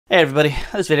Hey everybody, in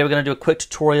this video we're going to do a quick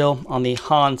tutorial on the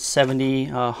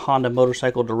HON70 Honda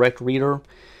motorcycle direct reader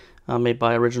made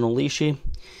by original Lishi.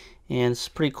 And it's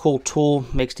a pretty cool tool,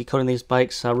 makes decoding these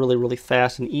bikes really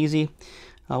fast and easy.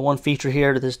 One feature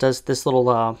here, this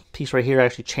little piece right here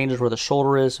actually changes where the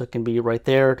shoulder is, so it can be right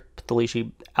there, put the Lishi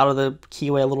out of the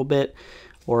keyway a little bit,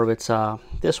 or if it's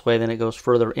this way then it goes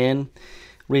further in.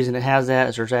 Reason it has that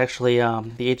is there's actually the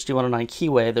HD109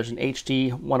 keyway, there's an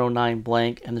HD109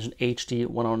 blank and there's an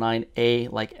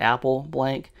HD109A like Apple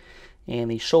blank,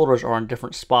 and the shoulders are on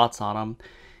different spots on them,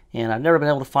 and I've never been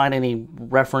able to find any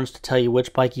reference to tell you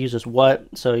which bike uses what.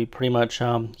 So you pretty much you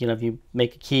know, if you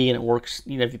make a key and it works,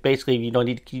 you know, if you don't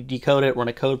need to decode it, run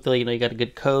a code fill, you know you got a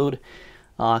good code,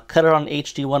 cut it on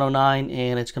HD109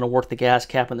 and it's going to work the gas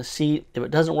cap in the seat. If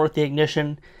it doesn't work the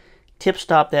ignition, tip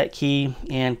stop that key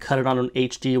and cut it on an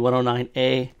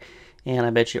HD109A, and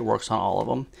I bet you it works on all of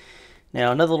them.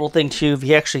 Now another little thing too,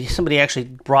 if somebody actually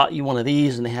brought you one of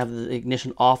these and they have the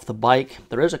ignition off the bike,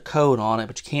 there is a code on it,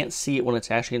 but you can't see it when it's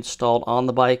actually installed on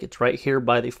the bike. It's right here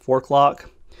by the fork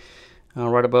lock,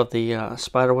 right above the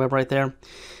spider web right there.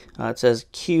 It says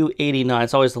Q89.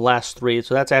 It's always the last three,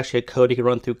 so that's actually a code you can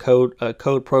run through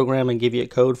code program and give you a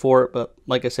code for it. But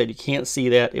like I said, you can't see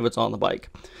that if it's on the bike.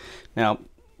 Now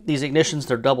these ignitions,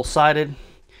 they're double-sided.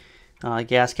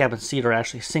 Gas cap and seat are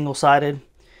actually single-sided.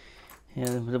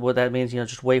 And what that means, you know,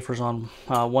 just wafers on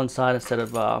one side instead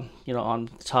of, you know, on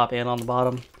the top and on the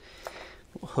bottom.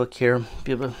 Hook here,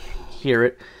 be able to hear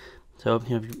it. So,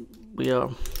 you know, we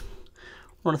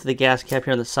run through the gas cap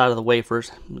here on the side of the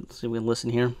wafers. Let's see if we can listen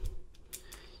here.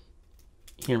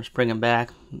 Hear them springing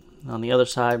back. On the other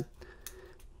side,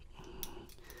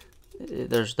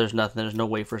 there's nothing. There's no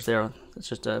wafers there. It's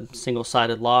just a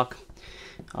single-sided lock.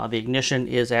 The ignition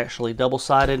is actually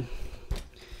double-sided,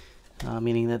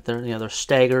 meaning that they're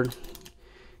staggered.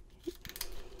 You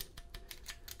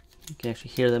can actually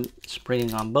hear them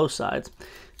springing on both sides.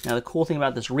 Now the cool thing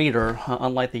about this reader,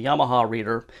 unlike the Yamaha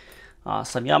reader,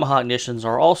 some Yamaha ignitions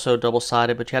are also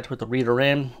double-sided, but you have to put the reader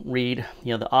in, read,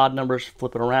 you know, the odd numbers,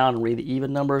 flip it around, and read the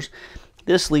even numbers.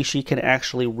 This Lishi can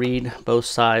actually read both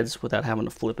sides without having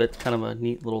to flip it. Kind of a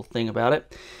neat little thing about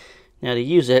it. Now to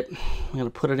use it, I'm going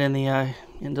to put it in the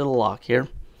into the lock here.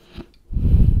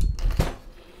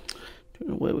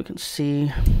 The way we can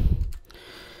see.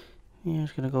 I'm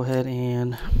just going to go ahead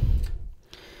and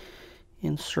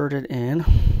insert it in.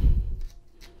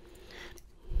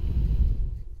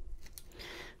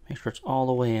 Make sure it's all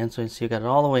the way in, so you can see you got it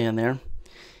all the way in there.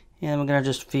 And we're going to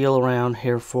just feel around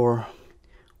here for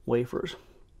wafers.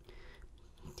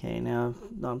 Okay, now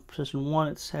on position 1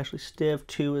 it's actually stiff,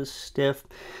 2 is stiff.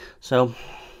 So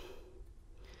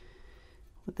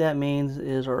what that means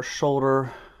is our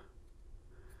shoulder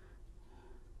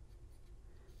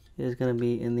is going to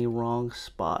be in the wrong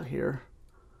spot here.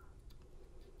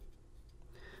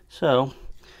 So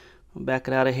I'll back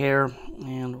it out of here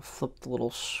and flip the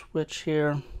little switch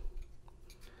here.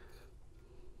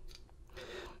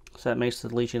 So that makes the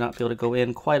Lishi not be able to go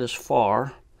in quite as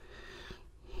far.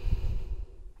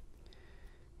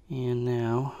 And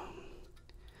now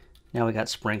we got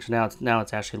springs. So now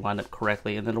it's actually lined up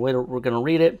correctly. And then the way that we're going to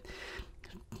read it,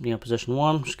 you know, position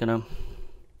 1, I'm just going to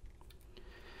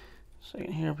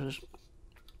second here,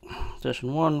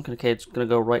 position 1. Okay, it's going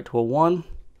to go right to a 1.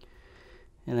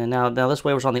 And then now this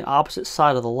waver's on the opposite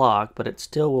side of the lock, but it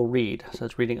still will read. So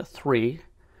it's reading a 3.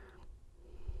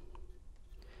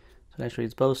 So it actually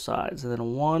reads both sides. And then a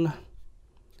 1,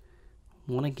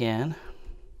 1 again.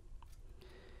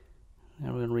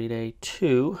 Now we're going to read a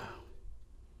 2.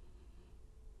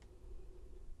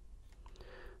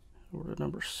 Over to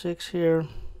number 6 here.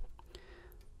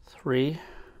 3.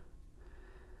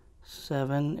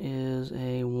 7 is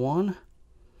a 1.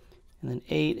 And then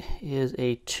 8 is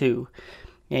a 2.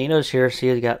 Yeah, you notice here, see,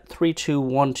 you got 3, 2,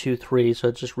 1, 2, 3. So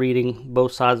it's just reading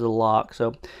both sides of the lock.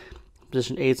 So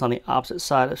position 8 is on the opposite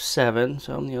side of 7.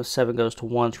 So, you know, 7 goes to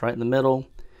 1, it's right in the middle.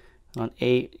 On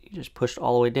 8, you just push it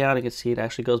all the way down. You can see it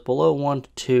actually goes below 1 to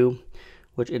 2,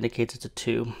 which indicates it's a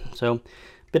 2. So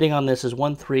bidding on this is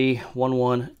 1, 3, 1,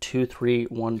 1, 2, 3,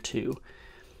 1, 2.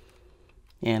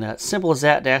 And simple as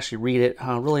that to actually read it.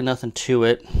 Really nothing to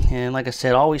it. And like I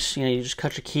said, always, you know, you just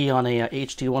cut your key on a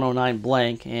HD109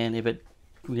 blank, and if it,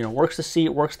 you know, works the seat,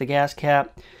 works the gas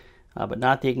cap, but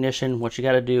not the ignition, what you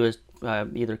got to do is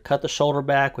either cut the shoulder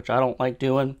back, which I don't like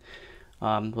doing.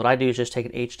 What I do is just take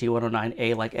an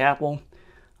HD109A like Apple,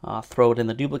 throw it in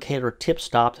the duplicator, tip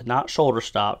stopped, not shoulder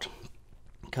stopped.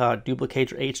 Duplicate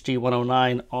your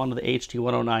HD109 onto the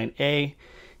HD109A,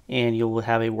 and you will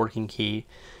have a working key.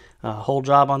 Whole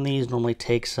job on these normally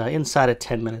takes inside of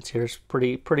 10 minutes here. It's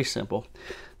pretty simple.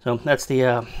 So that's the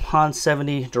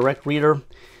HON70 direct reader.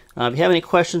 If you have any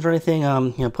questions or anything,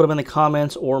 put them in the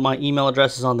comments, or my email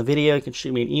address is on the video. You can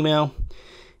shoot me an email.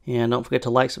 And don't forget to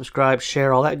like, subscribe,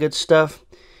 share, all that good stuff.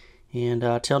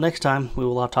 And till next time, we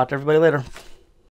will talk to everybody later.